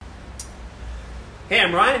Hey,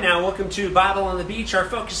 I'm Ryan now. Welcome to Bible on the Beach. Our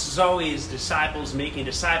focus is always disciples making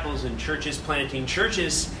disciples and churches planting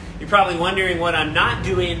churches. You're probably wondering what I'm not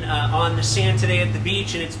doing on the sand today at the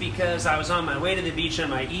beach, and it's because I was on my way to the beach on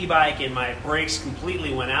my e-bike and my brakes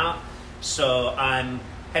completely went out. So I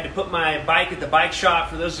had to put my bike at the bike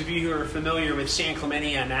shop. For those of you who are familiar with San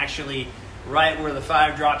Clemente, I'm actually right where the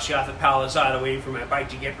 5 drops you off at Palo Alzado waiting for my bike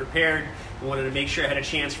to get repaired. I wanted to make sure I had a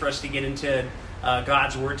chance for us to get into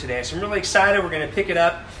God's Word today. So I'm really excited. We're going to pick it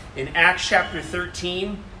up in Acts chapter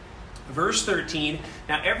 13, verse 13.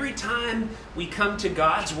 Now, every time we come to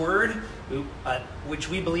God's Word, which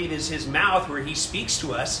we believe is His mouth where He speaks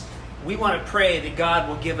to us, we want to pray that God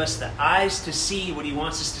will give us the eyes to see what He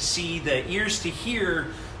wants us to see, the ears to hear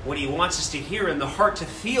what He wants us to hear, and the heart to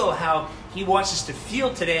feel how He wants us to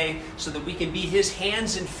feel today so that we can be His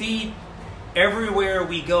hands and feet everywhere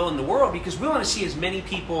we go in the world, because we want to see as many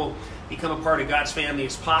people become a part of God's family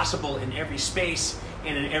as possible in every space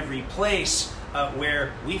and in every place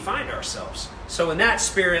where we find ourselves. So in that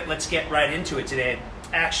spirit, let's get right into it today.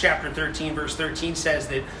 Acts chapter 13, verse 13 says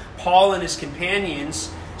that Paul and his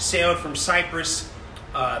companions sailed from Cyprus,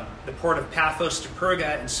 the port of Paphos, to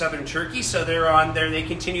Perga in southern Turkey. So they're on there, they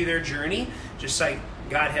continue their journey, just like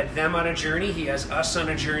God had them on a journey. He has us on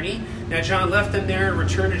a journey. Now John left them there and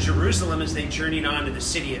returned to Jerusalem as they journeyed on to the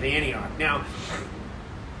city of Antioch. Now,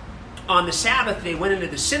 on the Sabbath, they went into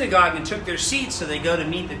the synagogue and took their seats, so they go to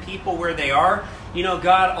meet the people where they are. You know,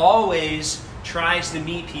 God always tries to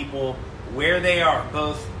meet people where they are,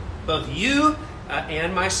 both you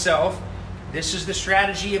and myself. This is the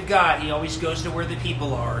strategy of God. He always goes to where the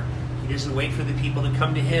people are. He doesn't wait for the people to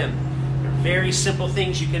come to Him. They're very simple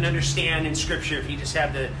things you can understand in Scripture if you just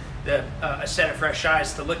have a set of fresh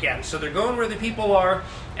eyes to look at it. So they're going where the people are.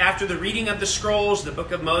 After the reading of the scrolls, the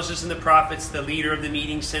book of Moses and the prophets, the leader of the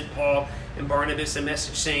meeting sent Paul and Barnabas a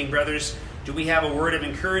message saying, "Brothers, do we have a word of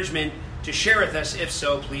encouragement to share with us? If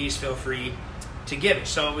so, please feel free to give it."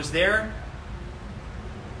 So it was their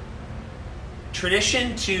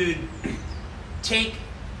tradition to take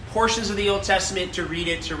portions of the Old Testament, to read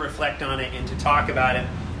it, to reflect on it, and to talk about it.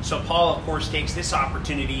 So Paul, of course, takes this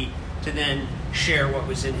opportunity to then share what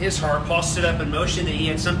was in his heart. Paul stood up in motion that he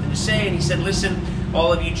had something to say, and he said, "Listen,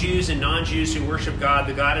 all of you Jews and non-Jews who worship God,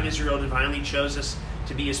 the God of Israel divinely chose us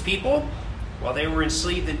to be His people while they were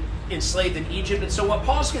enslaved in Egypt." And so what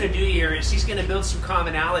Paul's going to do here is he's going to build some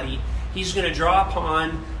commonality. He's going to draw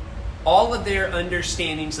upon all of their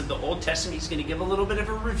understandings of the Old Testament. He's going to give a little bit of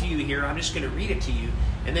a review here. I'm just going to read it to you.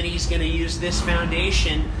 And then he's going to use this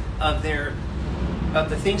foundation of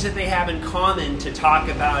the things that they have in common to talk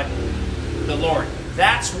about the Lord.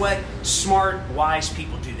 That's what smart, wise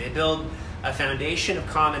people do. They build a foundation of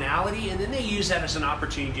commonality, and then they use that as an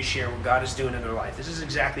opportunity to share what God is doing in their life. This is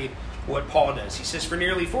exactly what Paul does. He says, for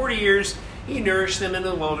nearly 40 years, he nourished them in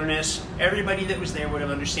the wilderness. Everybody that was there would have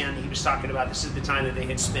understood that he was talking about this is the time that they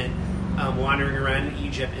had spent wandering around in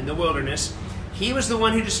Egypt in the wilderness. He was the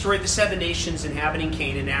one who destroyed the 7 nations inhabiting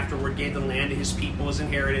Canaan, afterward gave the land to his people as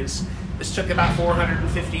inheritance. This took about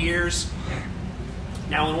 450 years.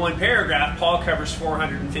 Now, in one paragraph, Paul covers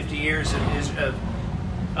 450 years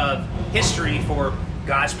of history for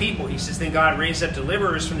God's people. He says, then God raised up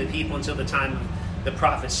deliverers from the people until the time of the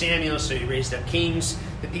prophet Samuel. So He raised up kings.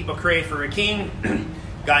 The people craved for a king.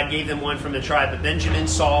 God gave them one from the tribe of Benjamin,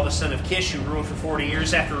 Saul, the son of Kish, who ruled for 40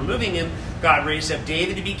 years. After removing him, God raised up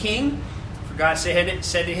David to be king. For God said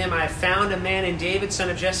to him, I have found a man in David, son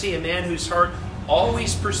of Jesse, a man whose heart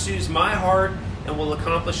always pursues my heart and will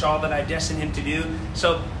accomplish all that I destined him to do.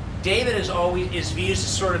 So David is viewed as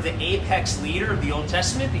sort of the apex leader of the Old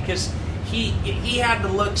Testament, because he had the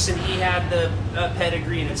looks and he had the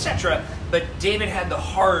pedigree and etc. But David had the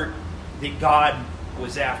heart that God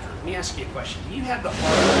was after. Let me ask you a question. Do you have the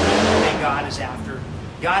heart that God is after?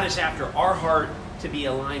 God is after our heart to be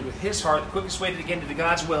aligned with His heart. The quickest way to get into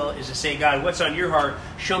God's will is to say, God, what's on your heart?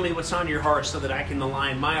 Show me what's on your heart so that I can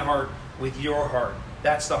align my heart with your heart.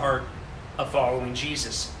 That's the heart of following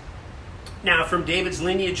Jesus. Now, from David's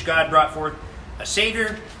lineage, God brought forth a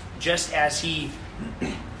Savior, just as He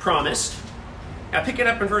promised. Now, pick it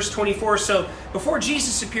up in verse 24. So, before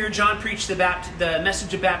Jesus appeared, John preached the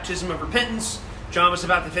message of baptism of repentance. John was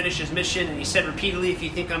about to finish his mission, and he said repeatedly, if you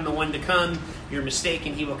think I'm the one to come, you're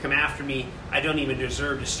mistaken. He will come after me. I don't even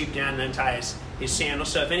deserve to stoop down and untie his sandals.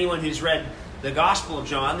 So if anyone who's read the Gospel of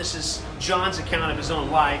John, this is John's account of his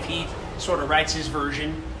own life. He sort of writes his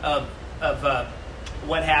version of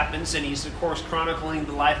what happens, and he's, of course, chronicling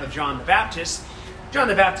the life of John the Baptist. John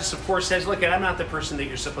the Baptist, of course, says, look, I'm not the person that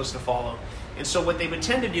you're supposed to follow. And so what they would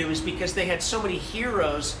tend to do is, because they had so many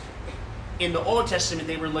heroes in the Old Testament,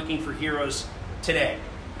 they were looking for heroes today.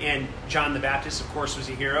 And John the Baptist, of course, was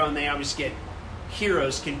a hero, and they always get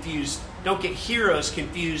heroes confused. Don't get heroes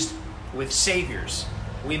confused with saviors.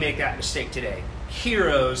 We make that mistake today.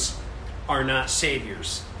 Heroes are not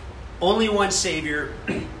saviors. Only one Savior,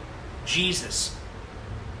 Jesus.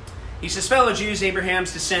 He says, fellow Jews,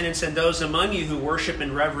 Abraham's descendants, and those among you who worship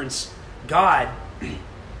and reverence God.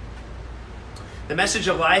 The message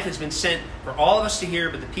of life has been sent for all of us to hear,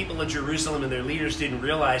 but the people of Jerusalem and their leaders didn't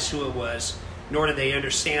realize who it was, nor did they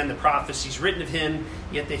understand the prophecies written of him,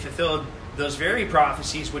 yet they fulfilled those very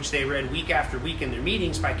prophecies which they read week after week in their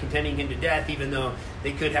meetings by condemning him to death. Even though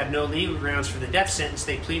they could have no legal grounds for the death sentence,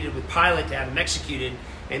 they pleaded with Pilate to have him executed,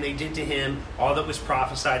 and they did to him all that was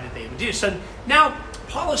prophesied that they would do. So now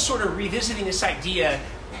Paul is sort of revisiting this idea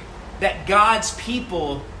that God's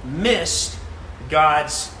people missed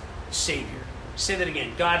God's Savior. Say that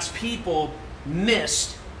again. God's people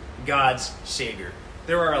missed God's Savior.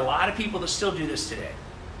 There are a lot of people that still do this today.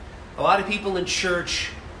 A lot of people in church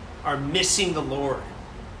are missing the Lord.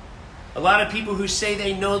 A lot of people who say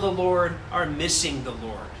they know the Lord are missing the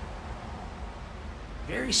Lord.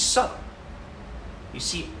 Very subtle. You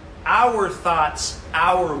see, our thoughts,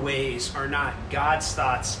 our ways are not God's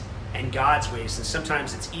thoughts and God's ways. And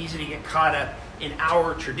sometimes it's easy to get caught up in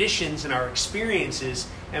our traditions and our experiences,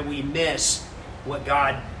 and we miss what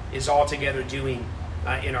God is altogether doing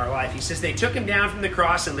in our life. He says they took him down from the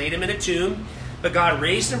cross and laid him in a tomb, but God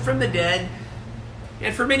raised him from the dead.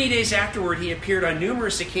 And for many days afterward, he appeared on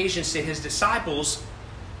numerous occasions to his disciples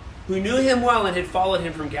who knew him well and had followed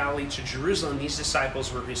him from Galilee to Jerusalem. These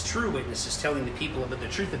disciples were his true witnesses, telling the people about the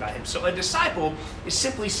truth about him. So a disciple is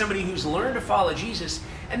simply somebody who's learned to follow Jesus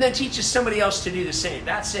and then teaches somebody else to do the same.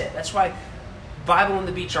 That's it. That's why Bible on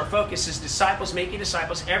the Beach, our focus is disciples making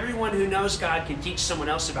disciples. Everyone who knows God can teach someone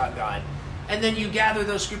else about God. And then you gather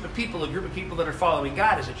those group of people, a group of people that are following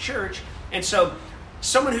God as a church. And so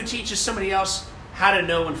someone who teaches somebody else how to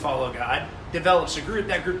know and follow God develops a group.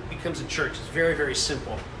 That group becomes a church. It's very, very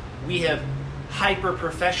simple. We have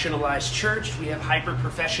hyper-professionalized church. We have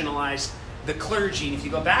hyper-professionalized the clergy. And if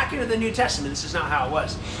you go back into the New Testament, this is not how it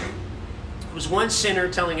was. It was one sinner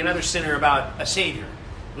telling another sinner about a Savior.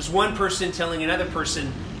 It was one person telling another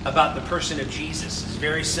person about the person of Jesus. It's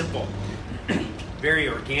very simple, very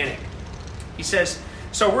organic. He says,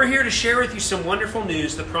 so we're here to share with you some wonderful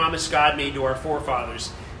news. The promise God made to our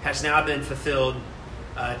forefathers has now been fulfilled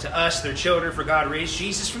to us, their children. For God raised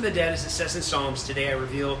Jesus from the dead, as it says in Psalms. Today I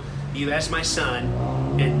reveal you as my son,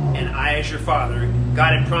 and I as your father.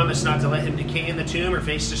 God had promised not to let him decay in the tomb or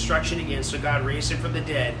face destruction again, so God raised him from the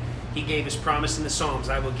dead. He gave his promise in the Psalms.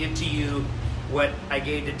 I will give to you what I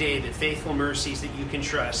gave to David, faithful mercies that you can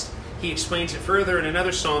trust. He explains it further in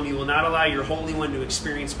another psalm. You will not allow your Holy One to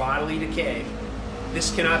experience bodily decay.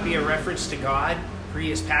 This cannot be a reference to God, for he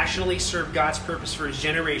has passionately served God's purpose for his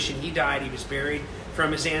generation. He died, he was buried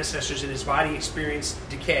from his ancestors, and his body experienced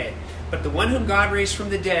decay. But the one whom God raised from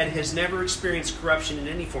the dead has never experienced corruption in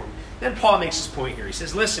any form. Then Paul makes his point here. He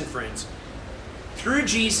says, listen, friends, through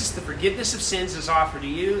Jesus, the forgiveness of sins is offered to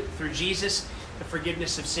you. Through Jesus, the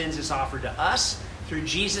forgiveness of sins is offered to us. Through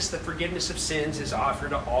Jesus, the forgiveness of sins is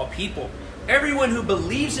offered to all people. Everyone who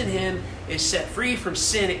believes in him is set free from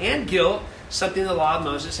sin and guilt, something the law of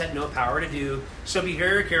Moses had no power to do. So be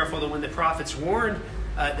very careful that when the prophets warned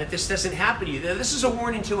that this doesn't happen to you, this is a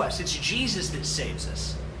warning to us. It's Jesus that saves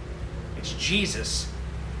us. It's Jesus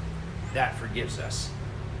that forgives us.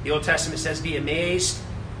 The Old Testament says, be amazed,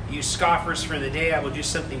 you scoffers, for in the day I will do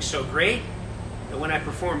something so great that when I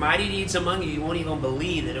perform mighty deeds among you, you won't even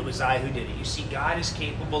believe that it was I who did it. You see, God is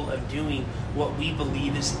capable of doing what we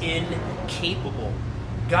believe is incapable.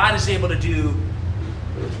 God is able to do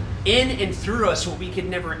in and through us what we could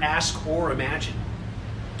never ask or imagine.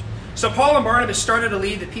 So Paul and Barnabas started a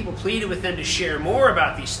lead that people pleaded with them to share more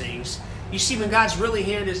about these things. You see, when God's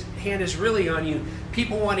hand is really on you,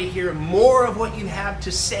 people want to hear more of what you have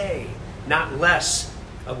to say, not less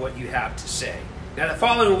of what you have to say. Now, the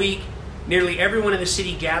following week, nearly everyone in the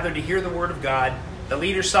city gathered to hear the word of God. The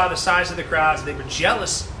leaders saw the size of the crowds. They were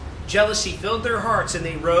jealous. Jealousy filled their hearts, and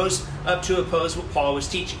they rose up to oppose what Paul was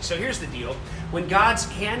teaching. So here's the deal. When God's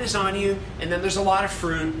hand is on you, and then there's a lot of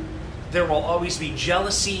fruit, there will always be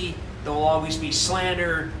jealousy, there will always be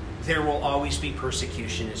slander, there will always be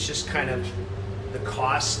persecution. It's just kind of the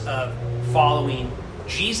cost of following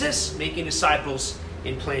Jesus, making disciples,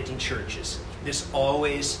 and planting churches. This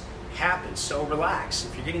always happens. So relax.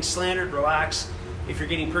 If you're getting slandered, relax. If you're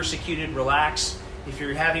getting persecuted, relax. If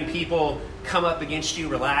you're having people come up against you,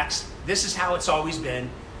 relax. This is how it's always been.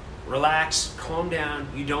 Relax, calm down,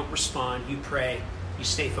 you don't respond, you pray, You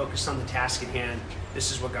stay focused on the task at hand.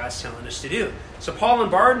 This is what God's telling us to do. So Paul and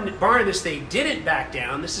Barnabas, they didn't back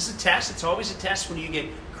down. This is a test. It's always a test when you get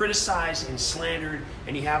criticized and slandered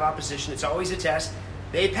and you have opposition. It's always a test.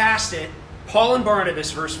 They passed it. Paul and Barnabas,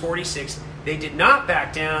 verse 46, they did not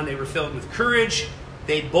back down. They were filled with courage.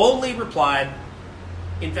 They boldly replied.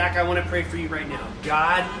 In fact, I want to pray for you right now.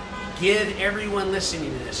 God, give everyone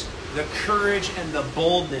listening to this the courage and the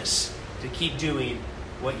boldness to keep doing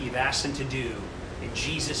what you've asked them to do in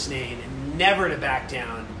Jesus' name, and never to back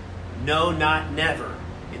down. No, not never,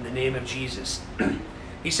 in the name of Jesus.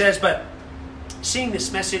 He says, but seeing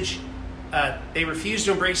this message, they refuse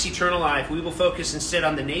to embrace eternal life. We will focus instead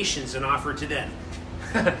on the nations and offer it to them.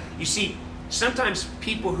 You see, sometimes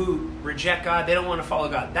people who reject God, they don't want to follow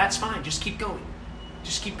God. That's fine. Just keep going.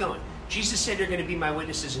 Just keep going. Jesus said you're going to be my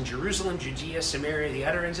witnesses in Jerusalem, Judea, Samaria, the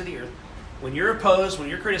utter ends of the earth. When you're opposed, when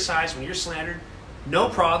you're criticized, when you're slandered, no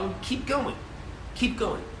problem. Keep going. Keep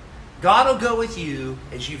going. God will go with you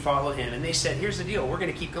as you follow him. And they said, here's the deal. We're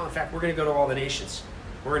going to keep going. In fact, we're going to go to all the nations.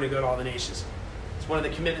 We're going to go to all the nations. It's one of the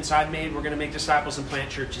commitments I've made. We're going to make disciples and plant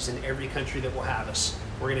churches in every country that will have us.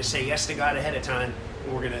 We're going to say yes to God ahead of time.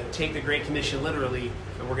 And we're going to take the Great Commission literally,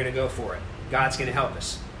 and we're going to go for it. God's going to help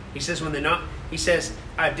us. He says,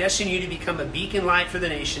 I've destined you to become a beacon light for the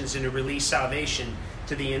nations and to release salvation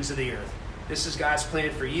to the ends of the earth. This is God's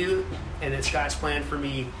plan for you, and it's God's plan for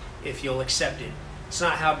me if you'll accept it. It's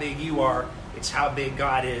not how big you are, it's how big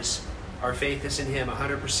God is. Our faith is in him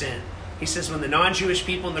 100%. He says, when the non-Jewish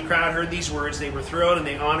people in the crowd heard these words, they were thrilled and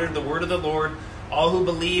they honored the word of the Lord. All who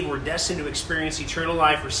believe were destined to experience eternal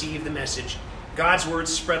life received the message. God's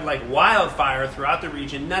words spread like wildfire throughout the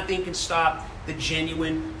region. Nothing can stop the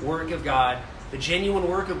genuine work of God. The genuine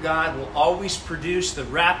work of God will always produce the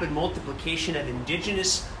rapid multiplication of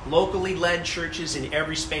indigenous, locally led churches in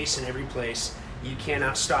every space and every place. You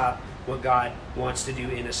cannot stop what God wants to do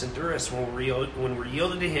in us and through us when we're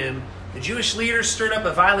yielded to him. The Jewish leaders stirred up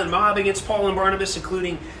a violent mob against Paul and Barnabas,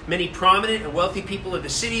 including many prominent and wealthy people of the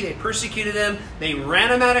city. They persecuted them. They ran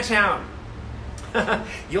them out of town.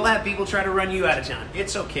 You'll have people try to run you out of town.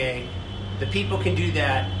 It's okay. The people can do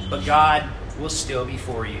that, but God will still be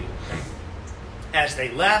for you. As they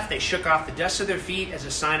left, they shook off the dust of their feet as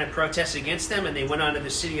a sign of protest against them, and they went on to the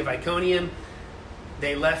city of Iconium.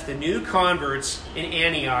 They left the new converts in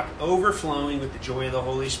Antioch overflowing with the joy of the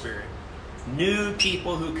Holy Spirit. New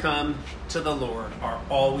people who come to the Lord are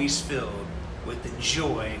always filled with the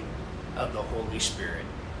joy of the Holy Spirit.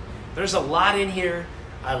 There's a lot in here.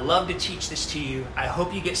 I love to teach this to you. I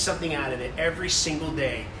hope you get something out of it every single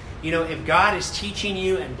day. You know, if God is teaching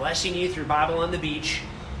you and blessing you through Bible on the Beach,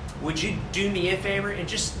 would you do me a favor and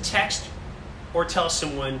just text or tell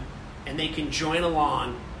someone, and they can join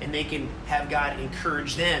along and they can have God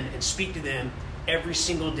encourage them and speak to them every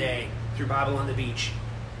single day through Bible on the Beach.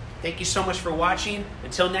 Thank you so much for watching.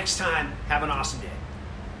 Until next time, have an awesome day.